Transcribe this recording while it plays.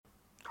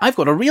I've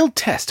got a real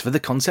test for the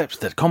concept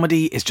that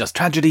comedy is just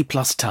tragedy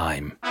plus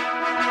time.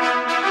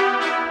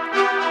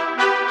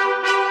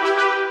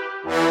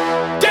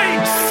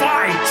 Date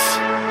fight!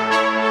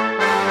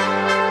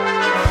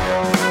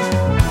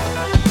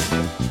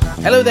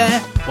 Hello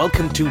there,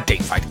 welcome to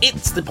Date Fight.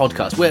 It's the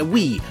podcast where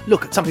we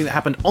look at something that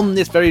happened on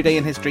this very day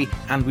in history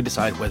and we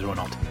decide whether or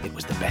not it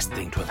was the best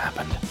thing to have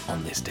happened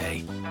on this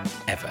day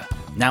ever.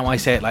 Now I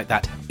say it like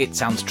that, it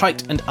sounds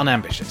trite and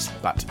unambitious,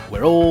 but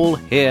we're all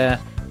here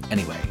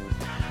anyway.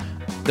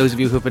 Those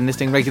of you who have been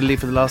listening regularly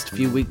for the last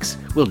few weeks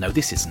will know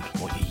this isn't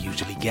what you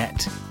usually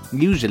get.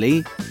 Usually,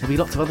 there'll be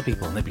lots of other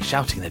people and they'll be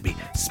shouting, they'll be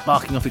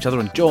sparking off each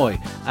other in joy.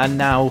 And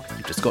now,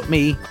 you've just got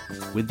me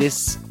with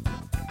this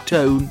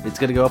tone. It's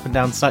going to go up and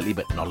down slightly,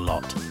 but not a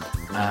lot,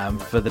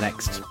 for the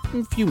next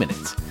few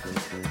minutes.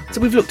 So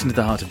we've looked into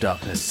the heart of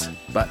darkness,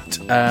 but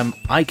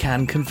I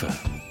can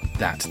confirm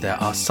that there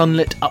are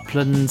sunlit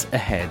uplands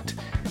ahead.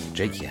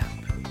 Jake Yap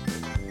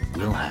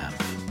will have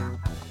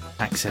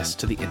access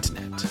to the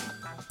internet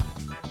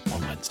on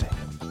Wednesday.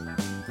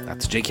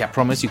 That's a Jake Yap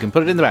promise, you can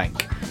put it in the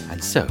bank.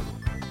 And so,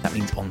 that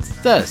means on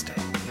Thursday,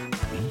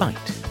 we might,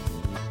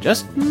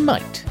 just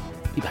might,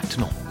 be back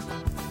to normal.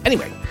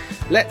 Anyway,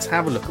 let's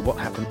have a look at what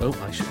happened. Oh,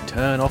 I should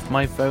turn off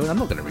my phone. I'm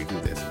not going to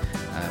redo this.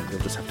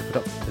 You'll just have to put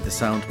up with the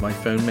sound my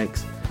phone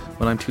makes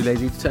when I'm too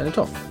lazy to turn it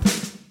off.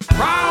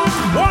 Round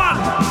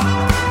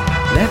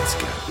one! Let's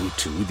go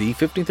to the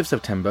 15th of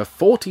September,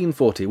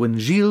 1440, when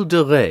Gilles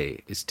de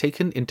Rais is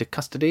taken into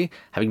custody,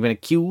 having been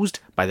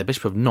accused by the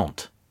Bishop of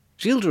Nantes.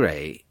 Gilles de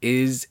Rais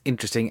is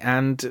interesting,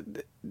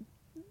 and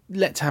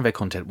let's have a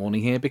content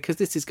warning here, because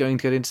this is going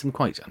to get into some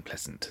quite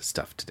unpleasant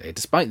stuff today,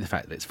 despite the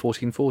fact that it's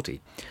 1440.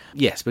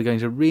 Yes, we're going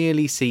to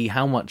really see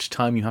how much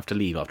time you have to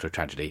leave after a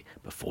tragedy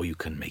before you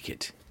can make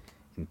it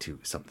into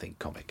something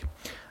comic.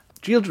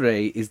 Gilles de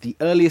Rais is the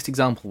earliest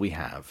example we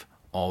have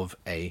of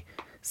a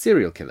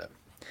serial killer.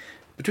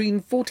 Between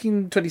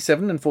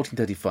 1427 and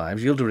 1435,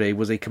 Gilles de Rais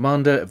was a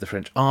commander of the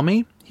French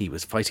army. He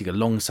was fighting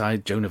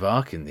alongside Joan of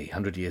Arc in the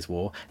 100 Years'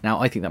 War. Now,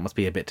 I think that must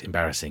be a bit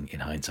embarrassing in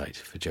hindsight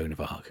for Joan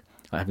of Arc,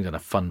 having done a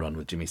fun run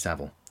with Jimmy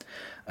Savile.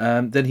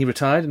 Then he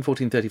retired in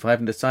 1435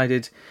 and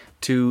decided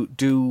to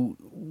do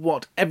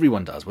what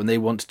everyone does when they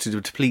want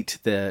to deplete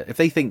their... If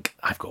they think,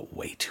 I've got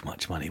way too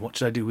much money, what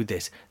should I do with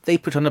this? They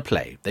put on a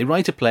play. They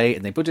write a play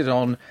and they put it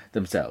on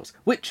themselves,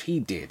 which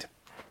he did.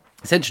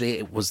 Essentially,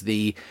 it was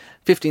the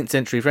 15th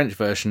century French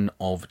version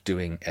of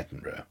doing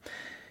Edinburgh.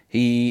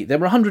 There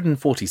were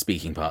 140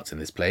 speaking parts in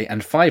this play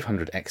and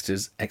 500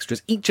 extras,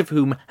 each of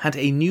whom had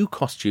a new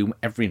costume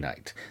every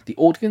night. The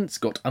audience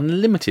got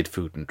unlimited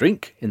food and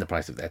drink in the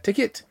price of their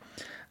ticket,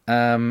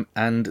 and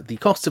the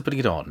costs of putting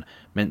it on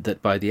meant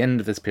that by the end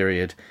of this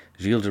period,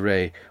 Gilles de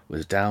Rais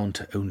was down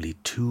to only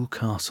 2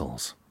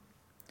 castles.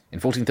 In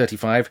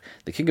 1435,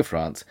 the King of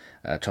France,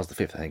 Charles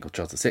V, I think, or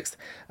Charles VI,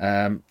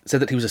 said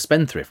that he was a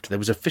spendthrift. There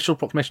was an official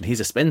proclamation, he's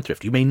a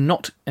spendthrift. You may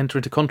not enter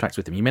into contracts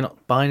with him. You may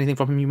not buy anything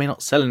from him. You may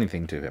not sell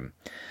anything to him,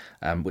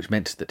 which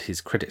meant that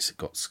his credit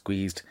got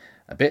squeezed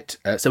a bit.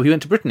 So he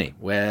went to Brittany,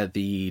 where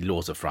the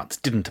laws of France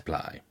didn't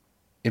apply.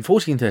 In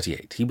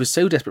 1438, he was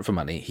so desperate for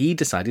money, he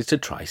decided to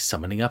try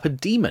summoning up a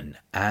demon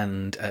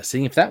and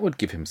seeing if that would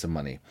give him some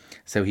money.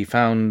 So he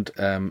found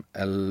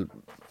a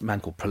man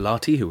called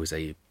Prelati, who was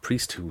a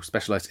priest who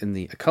specialised in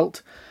the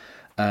occult,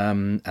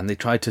 and they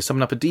tried to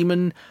summon up a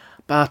demon,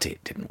 but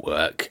it didn't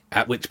work,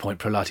 at which point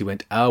Prelati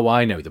went, oh,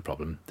 I know the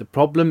problem. The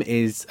problem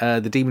is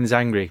the demon is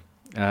angry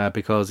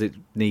because it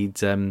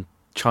needs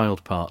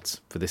child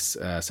parts for this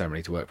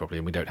ceremony to work properly,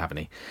 and we don't have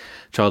any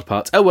child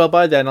parts. Oh, well,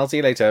 bye then, I'll see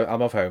you later,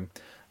 I'm off home.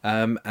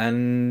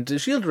 And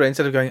Gilles de Rais,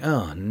 instead of going,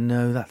 oh,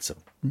 no,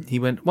 he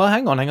went, well,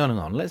 hang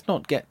on, let's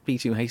not be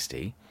too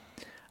hasty.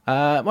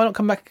 Why not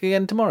come back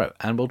again tomorrow,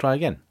 and we'll try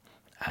again.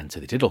 And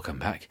so they did all come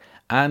back,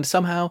 and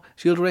somehow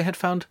Gilles de Rais had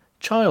found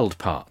child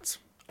parts.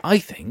 I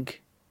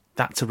think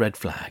that's a red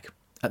flag.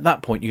 At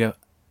that point you go,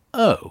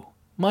 oh,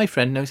 my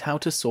friend knows how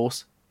to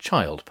source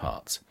child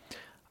parts.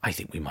 I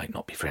think we might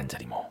not be friends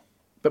anymore.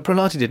 But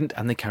Prelati didn't,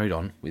 and they carried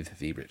on with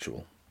the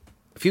ritual.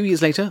 A few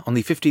years later, on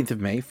the 15th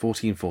of May,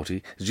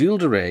 1440, Gilles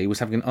de Rais was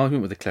having an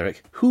argument with a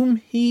cleric whom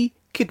he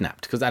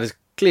kidnapped, because that is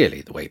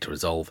clearly the way to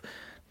resolve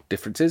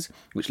differences,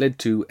 which led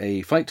to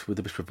a fight with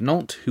the Bishop of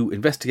Nantes, who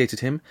investigated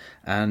him,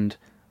 and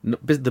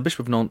the Bishop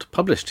of Nantes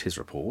published his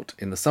report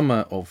in the summer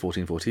of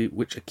 1440,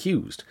 which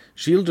accused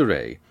Gilles de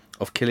Rais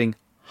of killing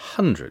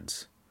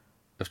hundreds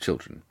of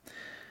children.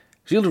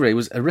 Gilles de Rais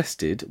was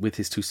arrested with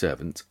his 2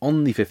 servants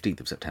on the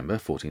 15th of September,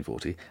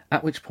 1440,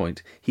 at which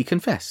point he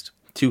confessed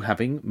to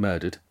having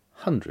murdered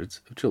hundreds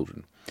of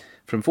children.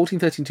 From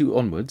 1432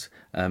 onwards,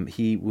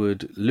 he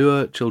would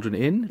lure children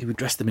in, he would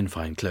dress them in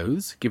fine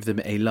clothes, give them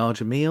a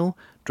larger meal,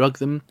 drug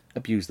them,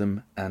 abuse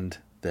them, and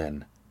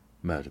then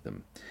murder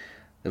them.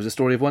 There was a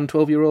story of one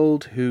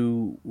 12-year-old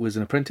who was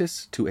an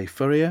apprentice to a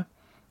furrier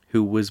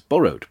who was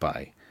borrowed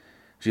by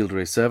Gilles de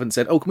Rais' servant,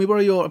 said, oh, can we borrow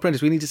your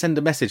apprentice? We need to send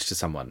a message to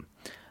someone.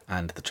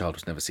 And the child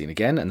was never seen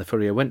again, and the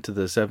furrier went to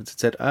the servants and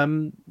said,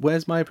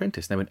 where's my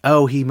apprentice? And they went,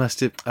 oh, he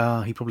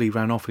probably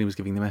ran off when he was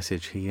giving the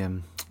message. He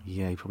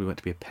probably went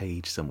to be a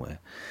page somewhere.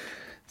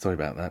 Sorry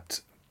about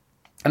that.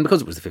 And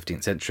because it was the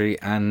 15th century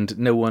and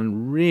no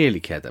one really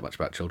cared that much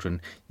about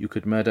children, you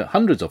could murder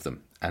hundreds of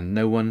them, and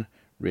no one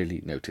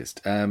really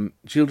noticed. Gilles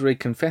de Rais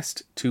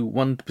confessed to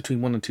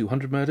between 100 and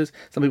 200 murders.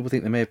 Some people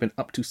think there may have been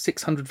up to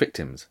 600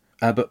 victims.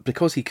 But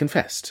because he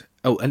confessed...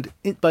 Oh, and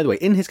by the way,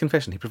 in his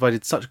confession, he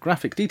provided such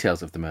graphic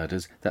details of the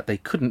murders that they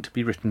couldn't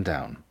be written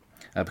down.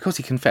 Because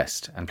he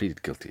confessed and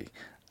pleaded guilty,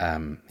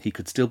 he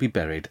could still be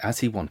buried,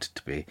 as he wanted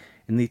to be,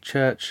 in the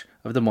church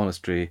of the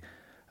monastery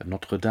of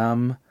Notre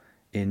Dame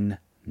in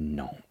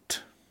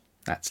Nantes.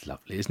 That's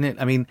lovely, isn't it?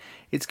 I mean,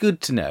 it's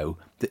good to know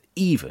that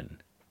even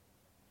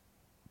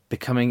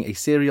becoming a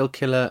serial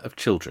killer of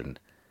children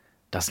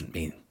doesn't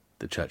mean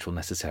the church will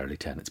necessarily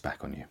turn its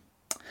back on you.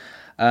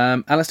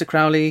 Aleister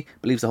Crowley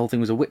believes the whole thing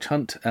was a witch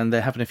hunt, and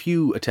there have been a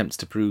few attempts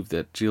to prove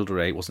that Gilles de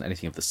Rais wasn't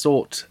anything of the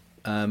sort.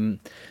 There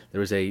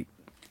is a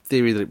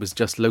theory that it was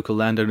just local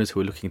landowners who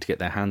were looking to get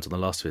their hands on the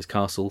last of his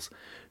castles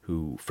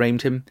who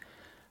framed him.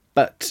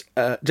 But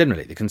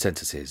generally the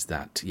consensus is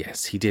that,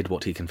 yes, he did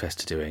what he confessed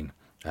to doing,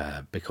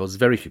 because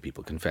very few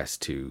people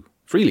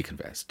freely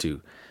confess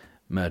to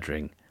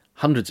murdering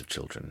hundreds of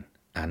children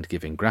and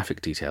giving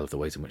graphic detail of the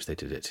ways in which they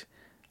did it.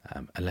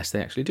 Unless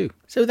they actually do.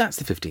 So that's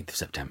the 15th of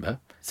September.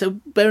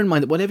 So bear in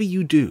mind that whatever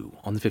you do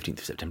on the 15th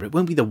of September, it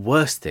won't be the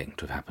worst thing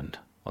to have happened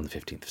on the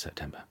 15th of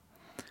September.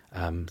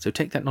 So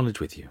take that knowledge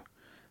with you.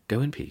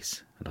 Go in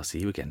peace, and I'll see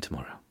you again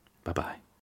tomorrow. Bye-bye.